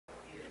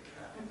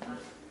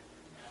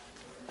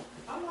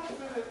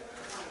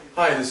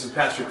Hi, this is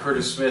Pastor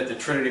Curtis Smith at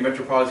Trinity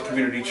Metropolitan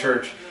Community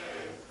Church.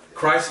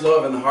 Christ's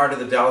love in the heart of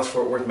the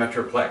Dallas-Fort Worth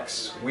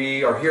Metroplex.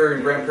 We are here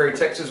in Grand Prairie,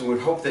 Texas, and we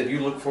hope that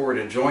you look forward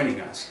to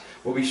joining us.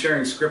 We'll be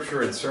sharing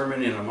scripture and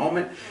sermon in a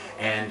moment,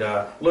 and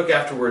look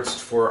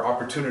afterwards for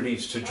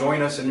opportunities to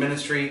join us in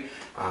ministry,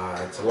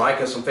 to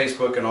like us on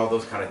Facebook, and all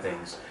those kind of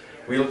things.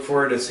 We look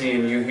forward to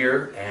seeing you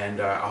here,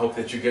 and I hope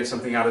that you get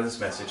something out of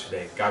this message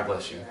today. God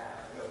bless you.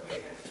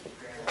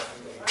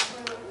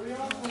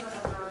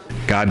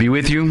 God be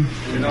with you.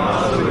 And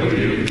also with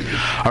you.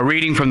 A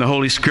reading from the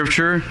Holy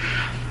Scripture,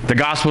 the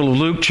Gospel of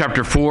Luke,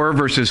 chapter 4,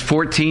 verses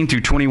 14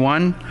 through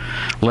 21.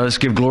 Let us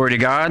give glory to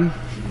God.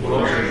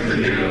 Glory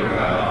to you,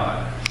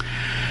 God.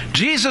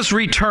 Jesus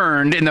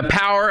returned in the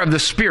power of the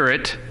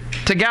Spirit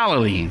to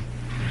Galilee,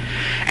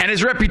 and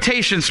his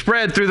reputation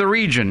spread through the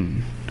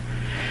region.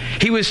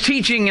 He was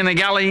teaching in the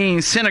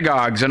Galilean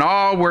synagogues, and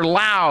all were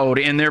loud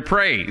in their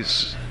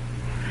praise.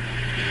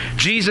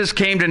 Jesus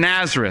came to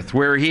Nazareth,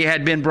 where he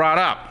had been brought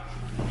up,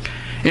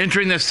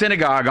 entering the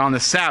synagogue on the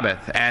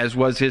Sabbath, as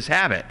was his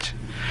habit.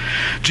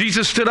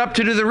 Jesus stood up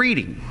to do the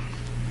reading.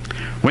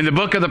 When the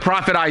book of the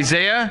prophet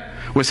Isaiah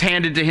was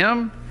handed to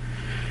him,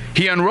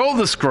 he unrolled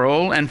the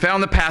scroll and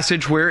found the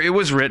passage where it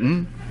was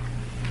written,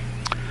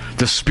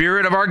 "The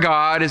Spirit of our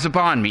God is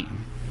upon me,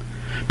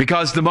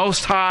 because the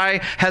Most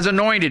High has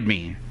anointed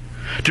me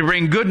to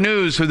bring good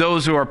news to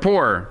those who are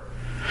poor.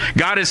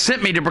 God has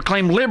sent me to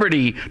proclaim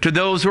liberty to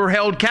those who are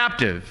held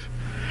captive,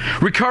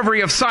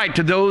 recovery of sight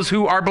to those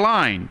who are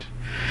blind,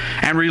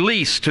 and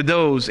release to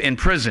those in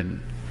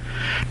prison,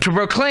 to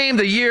proclaim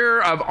the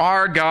year of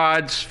our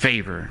God's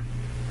favor."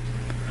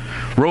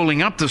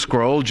 Rolling up the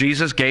scroll,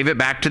 Jesus gave it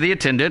back to the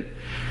attendant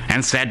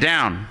and sat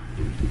down.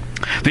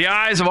 The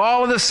eyes of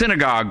all of the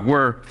synagogue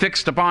were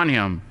fixed upon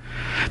him.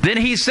 Then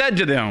he said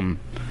to them,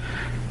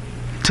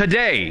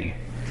 "Today,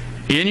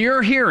 in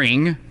your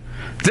hearing,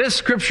 this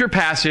scripture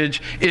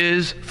passage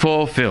is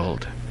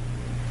fulfilled."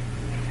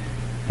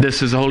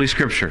 This is the Holy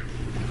Scripture.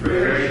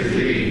 Praise to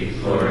thee,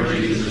 Lord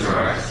Jesus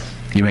Christ.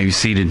 You may be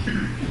seated.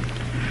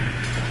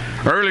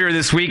 Earlier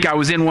this week, I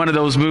was in one of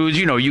those moods.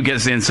 You know, you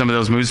get in some of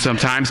those moods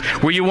sometimes,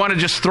 where you want to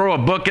just throw a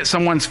book at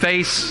someone's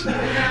face.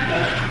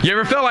 You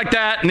ever feel like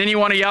that? And then you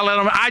want to yell at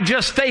them, "I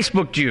just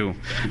Facebooked you."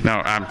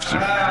 No,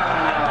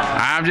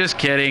 I'm just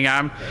kidding.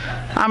 I'm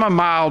a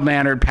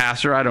mild-mannered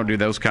pastor. I don't do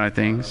those kind of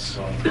things.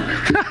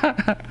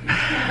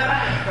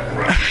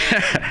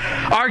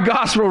 Our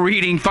gospel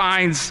reading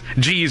finds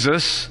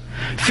Jesus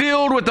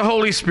filled with the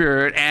Holy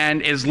Spirit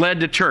and is led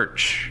to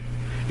church,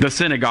 the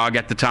synagogue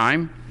at the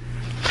time.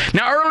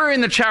 Now, earlier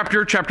in the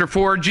chapter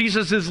 4,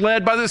 Jesus is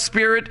led by the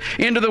Spirit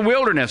into the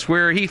wilderness,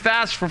 where he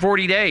fasts for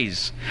 40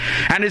 days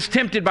and is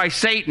tempted by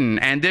Satan.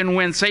 And then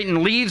when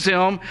Satan leaves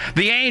him,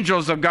 the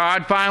angels of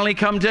God finally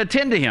come to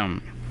attend to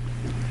him.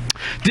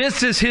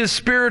 This is his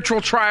spiritual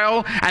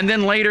trial and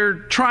then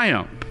later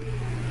triumph.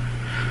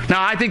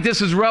 Now, I think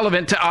this is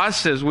relevant to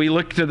us as we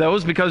look to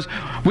those, because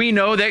we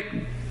know that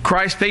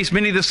Christ faced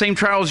many of the same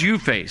trials you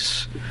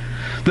face.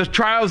 The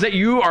trials that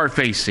you are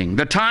facing,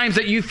 the times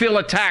that you feel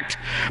attacked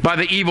by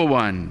the evil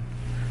one,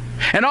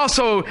 and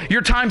also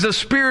your times of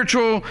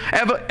spiritual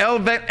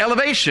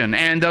elevation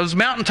and those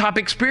mountaintop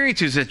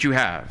experiences that you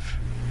have.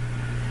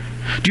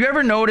 Do you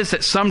ever notice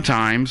that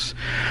sometimes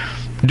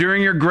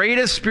during your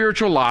greatest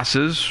spiritual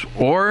losses,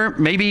 or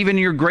maybe even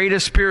your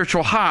greatest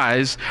spiritual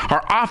highs,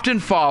 are often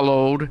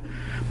followed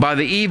by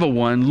the evil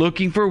one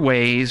looking for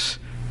ways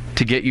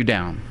to get you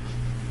down?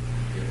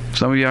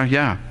 Some of you are,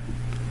 yeah.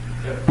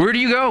 Where do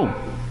you go?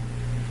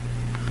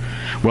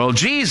 Well,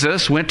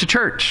 Jesus went to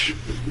church.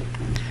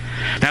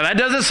 Now, that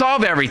doesn't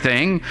solve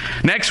everything.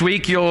 Next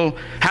week, you'll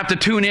have to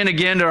tune in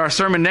again to our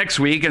sermon next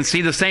week and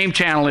see the same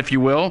channel, if you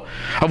will,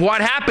 of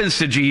what happens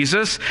to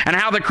Jesus and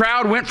how the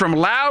crowd went from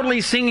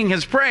loudly singing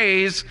his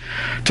praise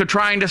to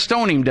trying to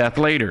stone him to death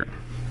later.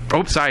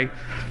 Oops,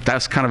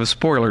 that's kind of a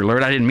spoiler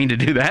alert. I didn't mean to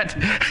do that.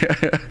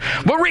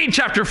 But read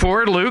chapter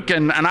 4, Luke,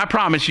 and I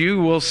promise you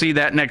we'll see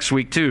that next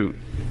week too.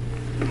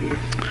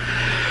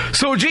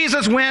 So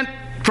Jesus went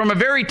from a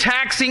very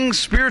taxing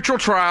spiritual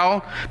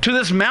trial to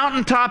this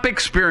mountaintop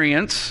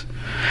experience.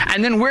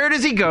 And then where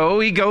does he go?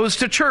 He goes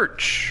to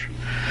church.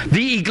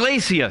 The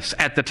Iglesias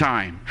at the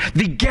time.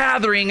 The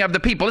gathering of the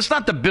people. It's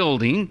not the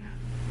building.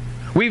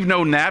 We've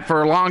known that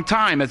for a long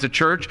time as a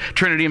church,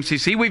 Trinity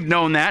MCC. We've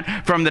known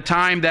that from the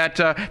time that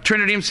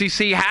Trinity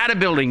MCC had a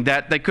building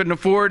that they couldn't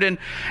afford and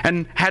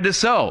had to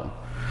sell.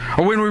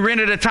 Or when we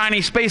rented a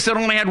tiny space that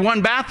only had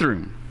one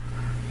bathroom.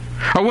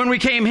 Or when we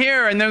came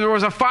here and then there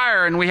was a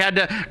fire and we had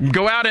to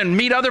go out and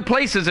meet other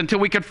places until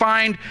we could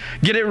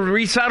get it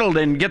resettled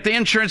and get the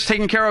insurance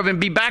taken care of and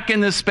be back in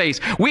this space.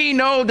 We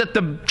know that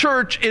the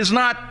church is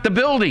not the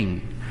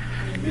building.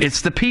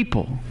 It's the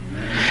people.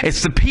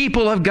 It's the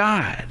people of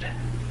God.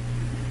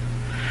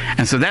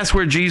 And so that's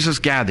where Jesus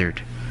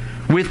gathered,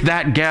 with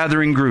that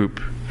gathering group.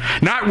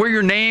 Not where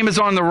your name is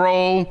on the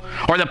roll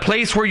or the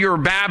place where you're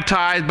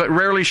baptized but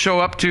rarely show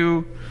up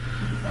to.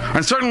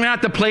 And certainly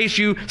not the place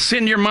you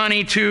send your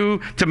money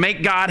to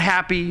make God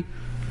happy,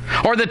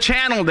 or the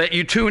channel that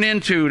you tune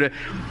into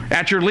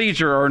at your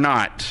leisure or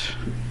not.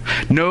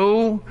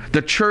 No,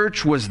 the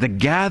church was the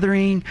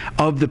gathering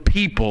of the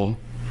people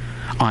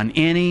on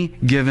any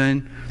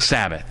given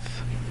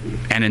Sabbath.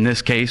 And in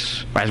this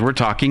case, as we're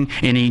talking,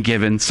 any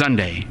given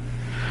Sunday.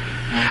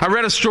 I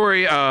read a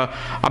story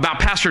about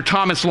Pastor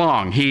Thomas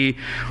Long. He's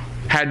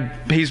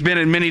been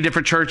in many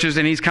different churches,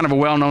 and he's kind of a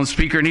well-known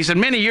speaker. And he said,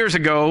 many years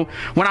ago,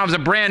 when I was a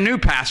brand new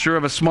pastor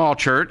of a small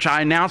church,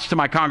 I announced to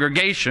my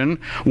congregation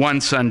one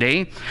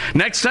Sunday,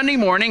 next Sunday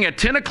morning at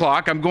 10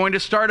 o'clock, I'm going to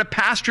start a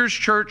pastor's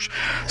church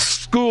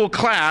school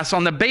class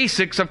on the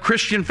basics of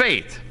Christian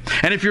faith.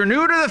 And if you're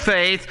new to the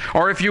faith,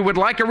 or if you would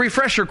like a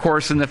refresher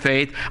course in the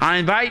faith, I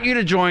invite you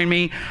to join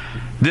me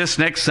this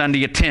next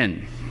Sunday at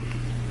 10.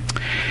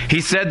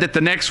 He said that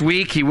the next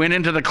week he went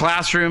into the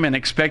classroom and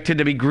expected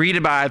to be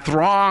greeted by a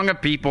throng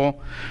of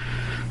people,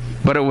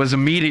 but it was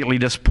immediately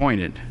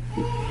disappointed.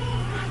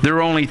 There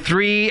were only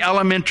 3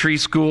 elementary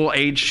school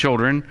age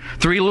children,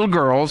 3 little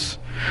girls,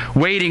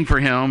 waiting for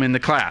him in the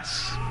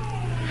class.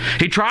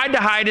 He tried to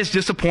hide his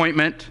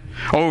disappointment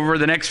over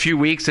the next few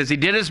weeks as he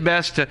did his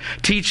best to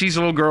teach these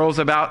little girls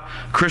about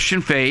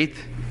Christian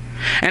faith.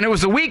 And it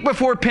was a week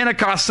before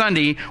Pentecost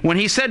Sunday when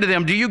he said to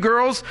them, "Do you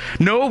girls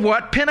know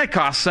what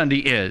Pentecost Sunday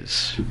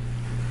is?"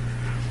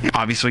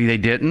 Obviously they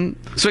didn't.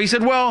 So he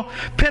said, well,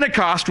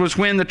 Pentecost was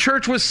when the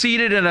church was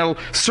seated in a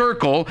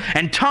circle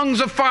and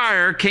tongues of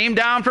fire came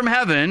down from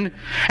heaven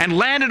and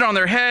landed on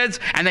their heads,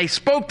 and they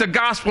spoke the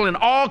gospel in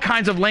all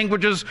kinds of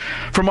languages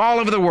from all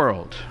over the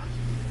world.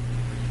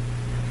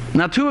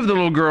 Now 2 of the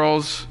little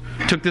girls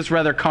took this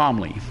rather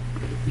calmly,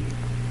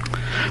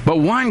 but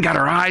one got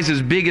her eyes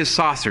as big as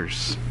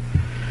saucers.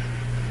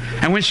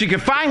 And when she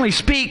could finally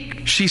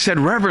speak, she said,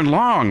 "Reverend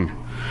Long,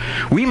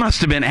 we must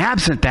have been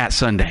absent that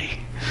Sunday."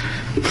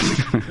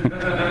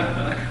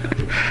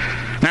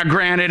 Now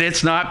granted,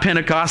 it's not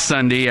Pentecost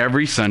Sunday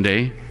every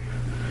Sunday,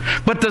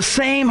 but the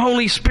same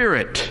Holy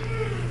Spirit,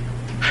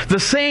 the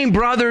same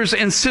brothers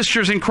and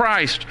sisters in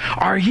Christ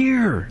are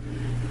here.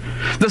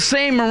 The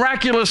same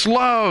miraculous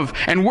love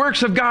and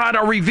works of God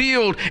are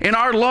revealed in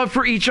our love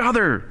for each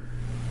other.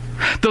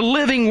 The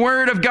living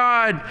Word of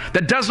God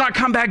that does not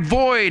come back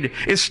void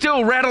is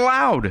still read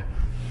aloud.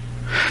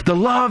 The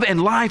love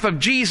and life of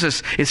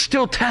Jesus is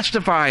still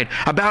testified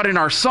about in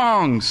our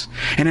songs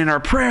and in our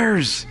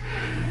prayers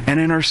and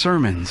in our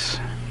sermons.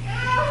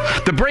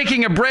 The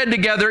breaking of bread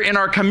together in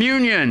our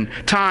communion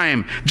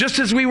time, just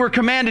as we were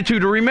commanded to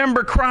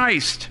remember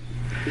Christ.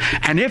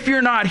 And if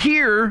you're not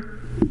here,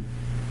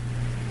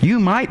 you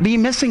might be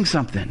missing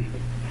something.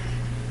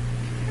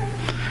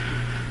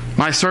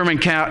 My sermon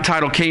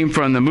title came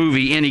from the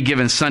movie Any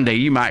Given Sunday.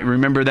 You might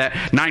remember that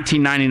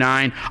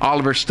 1999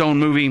 Oliver Stone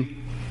movie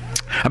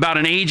about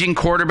an aging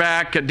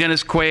quarterback,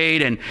 Dennis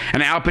Quaid, and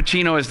Al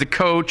Pacino as the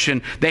coach.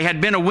 And they had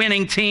been a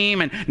winning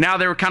team, and now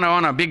they were kind of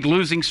on a big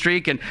losing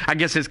streak. And I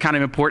guess it's kind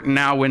of important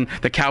now when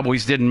the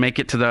Cowboys didn't make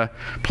it to the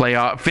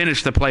playoff,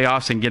 finish the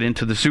playoffs and get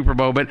into the Super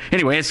Bowl. But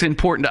anyway, it's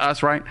important to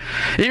us, right?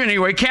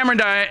 Anyway,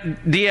 Cameron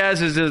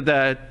Diaz is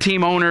the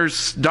team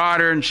owner's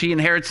daughter, and she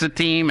inherits the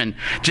team. And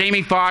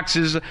Jamie Foxx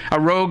is a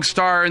rogue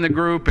star in the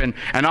group, and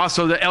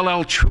also the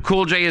LL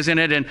Cool J is in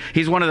it, and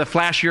he's one of the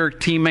flashier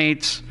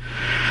teammates.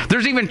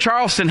 There's even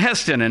Charleston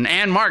Heston and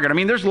Anne Margaret. I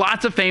mean, there's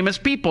lots of famous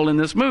people in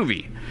this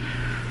movie.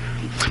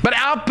 But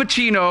Al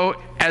Pacino,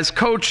 as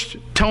Coach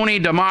Tony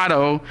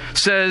D'Amato,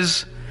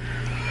 says,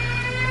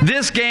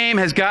 this game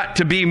has got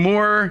to be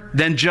more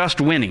than just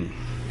winning.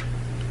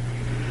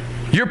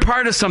 You're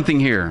part of something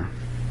here.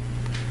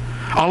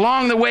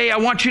 Along the way, I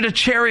want you to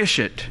cherish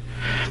it.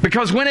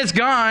 Because when it's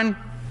gone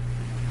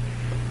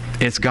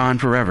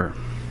forever.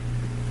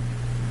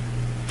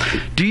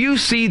 Do you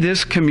see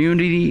this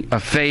community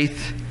of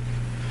faith,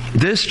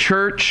 this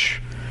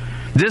church,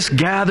 this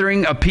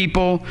gathering of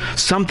people,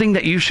 something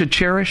that you should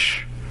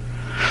cherish?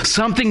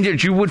 Something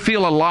that you would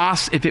feel a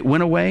loss if it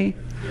went away?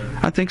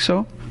 I think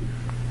so.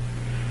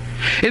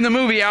 In the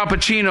movie, Al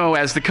Pacino,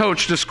 as the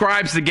coach,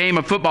 describes the game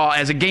of football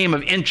as a game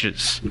of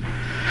inches.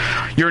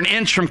 You're an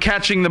inch from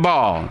catching the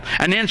ball,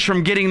 an inch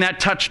from getting that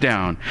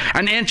touchdown,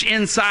 an inch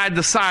inside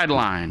the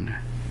sideline.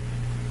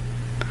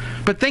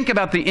 But think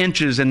about the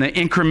inches and the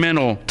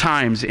incremental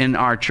times in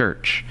our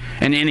church,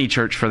 and any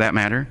church for that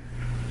matter.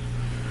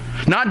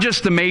 Not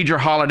just the major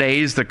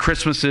holidays, the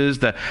Christmases,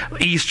 the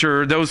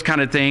Easter, those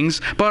kind of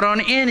things, but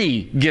on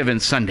any given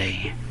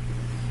Sunday.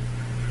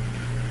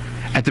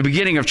 At the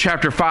beginning of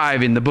chapter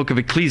 5 in the book of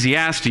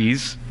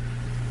Ecclesiastes,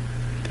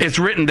 it's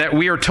written that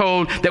we are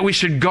told that we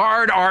should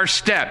guard our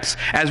steps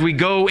as we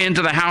go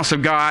into the house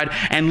of God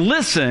and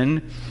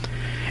listen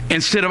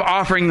instead of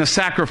offering the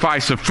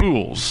sacrifice of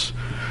fools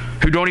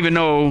who don't even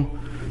know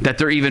that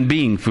they're even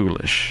being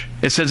foolish.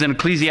 It says in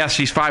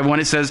Ecclesiastes 5:1,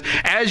 it says,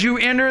 as you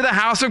enter the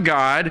house of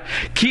God,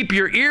 keep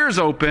your ears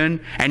open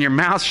and your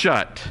mouth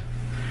shut.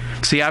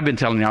 See, I've been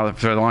telling you all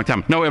for a long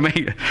time. No,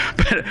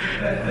 but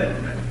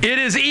it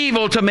is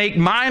evil to make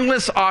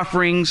mindless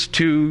offerings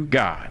to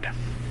God.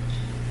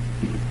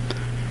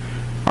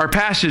 Our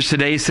passage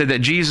today said that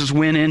Jesus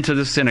went into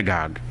the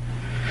synagogue.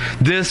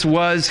 This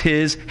was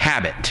his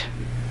habit.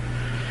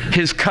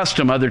 his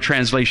custom, other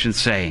translations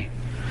say.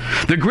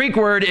 The Greek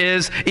word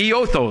is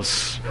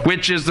ethos,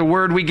 which is the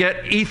word we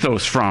get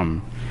ethos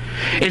from.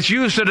 It's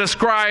used to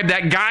describe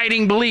that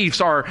guiding beliefs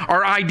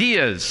or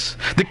ideas,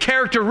 the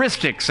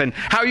characteristics, and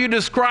how you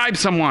describe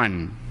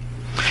someone.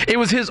 It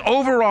was his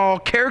overall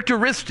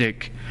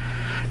characteristic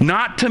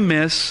not to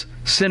miss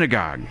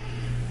synagogue.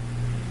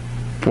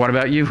 What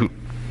about you?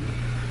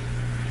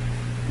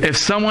 If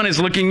someone is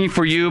looking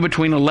for you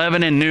between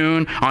 11 and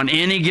noon on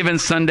any given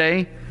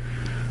Sunday,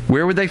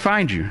 where would they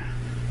find you?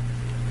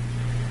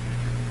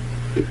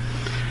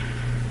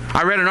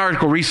 I read an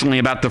article recently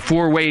about the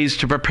 4 ways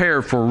to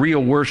prepare for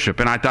real worship,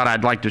 and I thought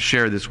I'd like to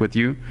share this with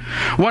you.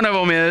 One of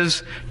them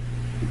is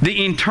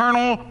the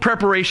internal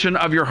preparation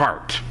of your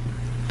heart.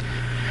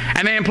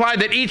 And they imply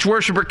that each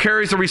worshiper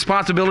carries a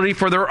responsibility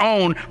for their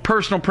own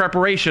personal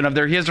preparation of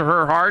his or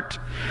her heart.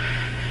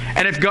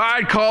 And if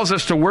God calls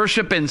us to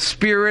worship in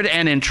spirit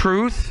and in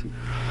truth,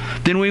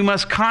 then we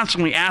must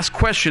constantly ask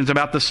questions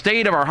about the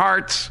state of our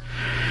hearts,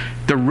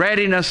 the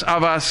readiness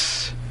of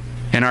us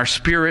and our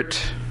spirit,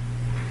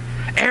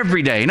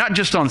 every day, not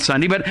just on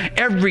Sunday, but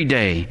every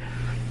day.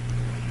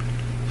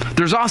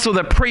 There's also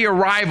the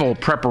pre-arrival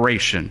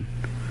preparation.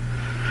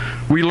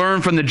 We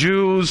learn from the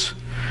Jews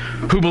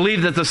who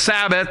believe that the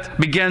Sabbath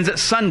begins at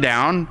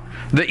sundown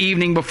the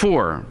evening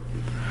before.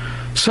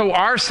 So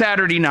our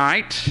Saturday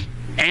night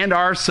and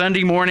our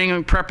Sunday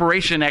morning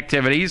preparation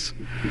activities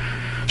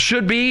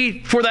should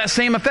be for that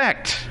same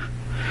effect.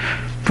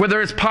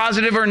 Whether it's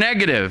positive or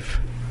negative,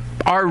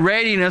 our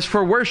readiness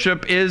for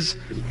worship is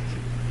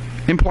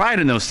implied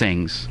in those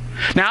things.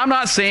 Now, I'm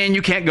not saying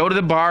you can't go to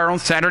the bar on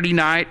Saturday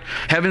night.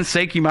 Heaven's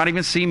sake, you might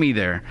even see me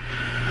there.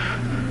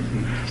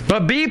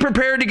 But be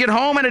prepared to get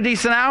home at a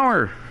decent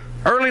hour,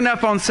 early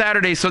enough on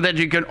Saturday so that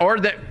you can, or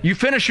that you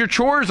finish your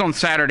chores on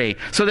Saturday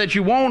so that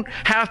you won't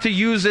have to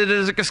use it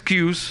as an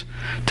excuse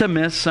to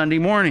miss Sunday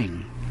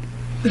morning.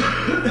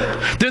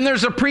 Then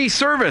there's a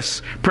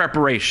pre-service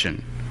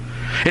preparation.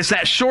 It's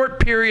that short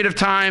period of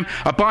time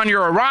upon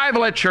your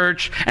arrival at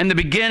church and the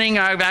beginning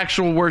of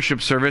actual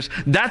worship service.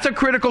 That's a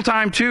critical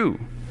time too.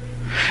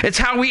 It's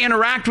how we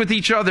interact with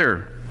each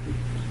other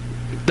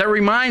that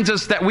reminds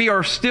us that we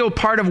are still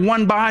part of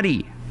one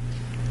body.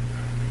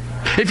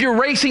 If you're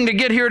racing to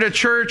get here to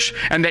church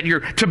and that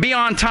you're to be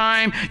on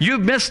time,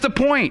 you've missed the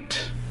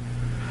point.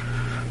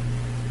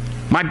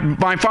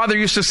 My father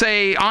used to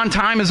say, on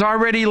time is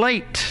already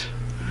late.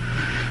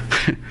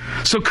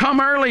 So come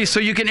early so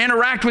you can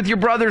interact with your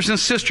brothers and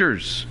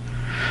sisters.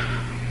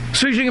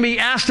 So you can be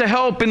asked to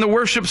help in the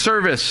worship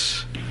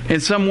service in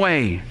some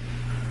way.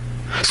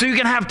 So you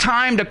can have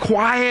time to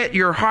quiet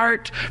your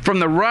heart from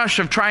the rush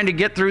of trying to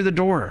get through the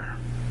door.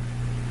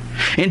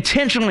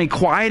 Intentionally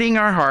quieting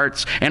our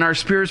hearts and our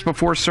spirits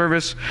before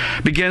service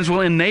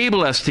will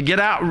enable us to get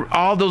out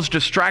all those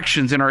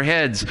distractions in our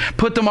heads,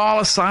 put them all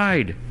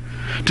aside,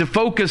 to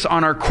focus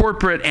on our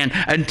corporate and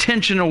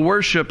intentional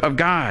worship of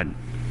God.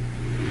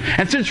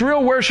 And since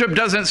real worship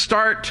doesn't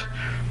start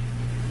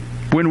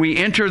when we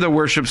enter the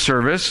worship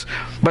service,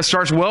 but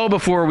starts well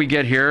before we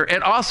get here,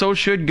 it also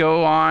should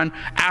go on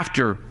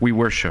after we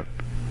worship.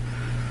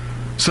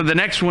 So the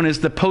next one is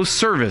the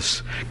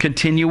post-service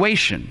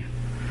continuation.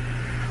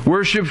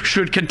 Worship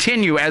should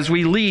continue as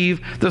we leave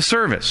the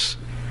service.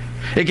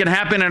 It can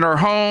happen in our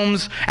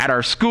homes, at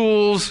our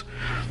schools,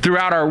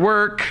 throughout our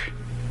work.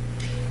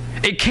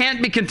 It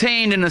can't be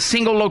contained in a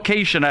single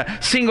location,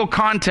 a single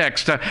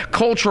context, a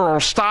cultural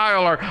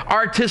style or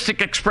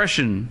artistic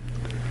expression.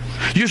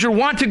 You should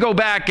want to go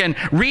back and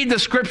read the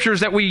scriptures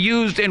that we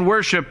used in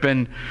worship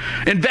and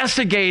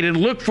investigate and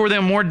look for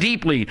them more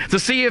deeply to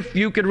see if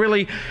you could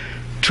really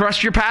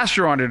trust your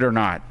pastor on it or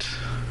not.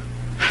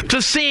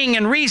 To sing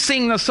and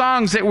re-sing the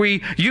songs that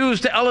we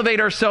use to elevate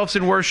ourselves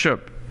in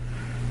worship.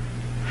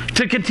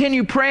 To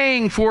continue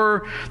praying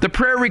for the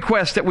prayer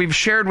requests that we've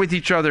shared with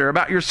each other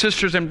about your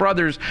sisters and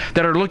brothers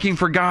that are looking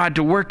for God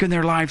to work in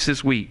their lives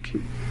this week.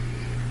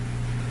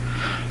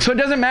 So it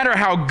doesn't matter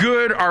how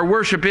good our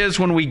worship is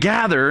when we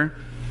gather,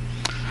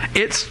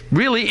 it's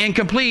really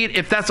incomplete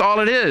if that's all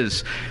it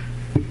is,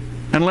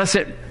 unless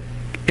it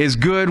is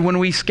good when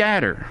we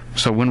scatter.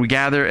 So when we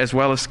gather as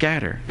well as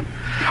scatter.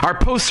 Our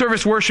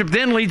post-service worship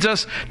then leads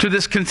us to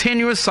this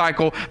continuous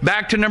cycle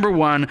back to number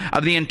 1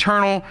 of the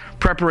internal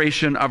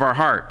preparation of our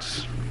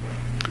hearts.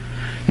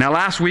 Now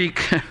last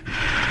week,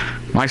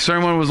 my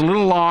sermon was a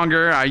little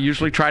longer. I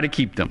usually try to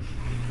keep them.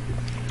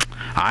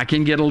 I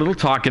can get a little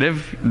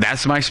talkative.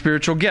 That's my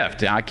spiritual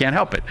gift. I can't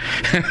help it.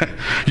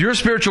 Your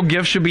spiritual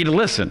gift should be to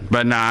listen.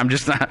 But no, I'm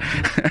just not.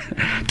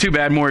 Too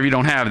bad more of you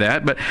don't have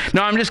that. But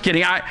no, I'm just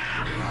kidding.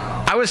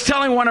 I was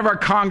telling one of our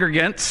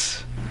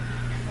congregants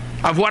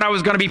of what I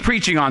was going to be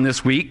preaching on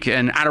this week,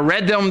 and I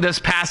read them this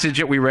passage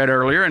that we read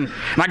earlier, and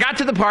I got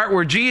to the part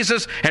where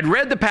Jesus had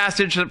read the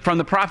passage from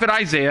the prophet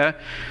Isaiah,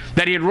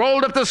 that he had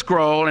rolled up the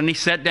scroll, and he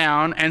sat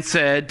down and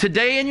said,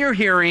 "Today in your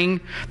hearing,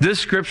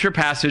 this scripture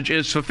passage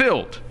is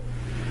fulfilled."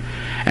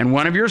 And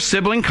one of your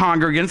sibling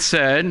congregants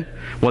said,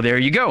 "Well, there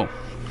you go.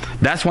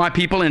 That's why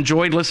people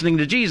enjoyed listening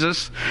to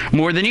Jesus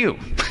more than you."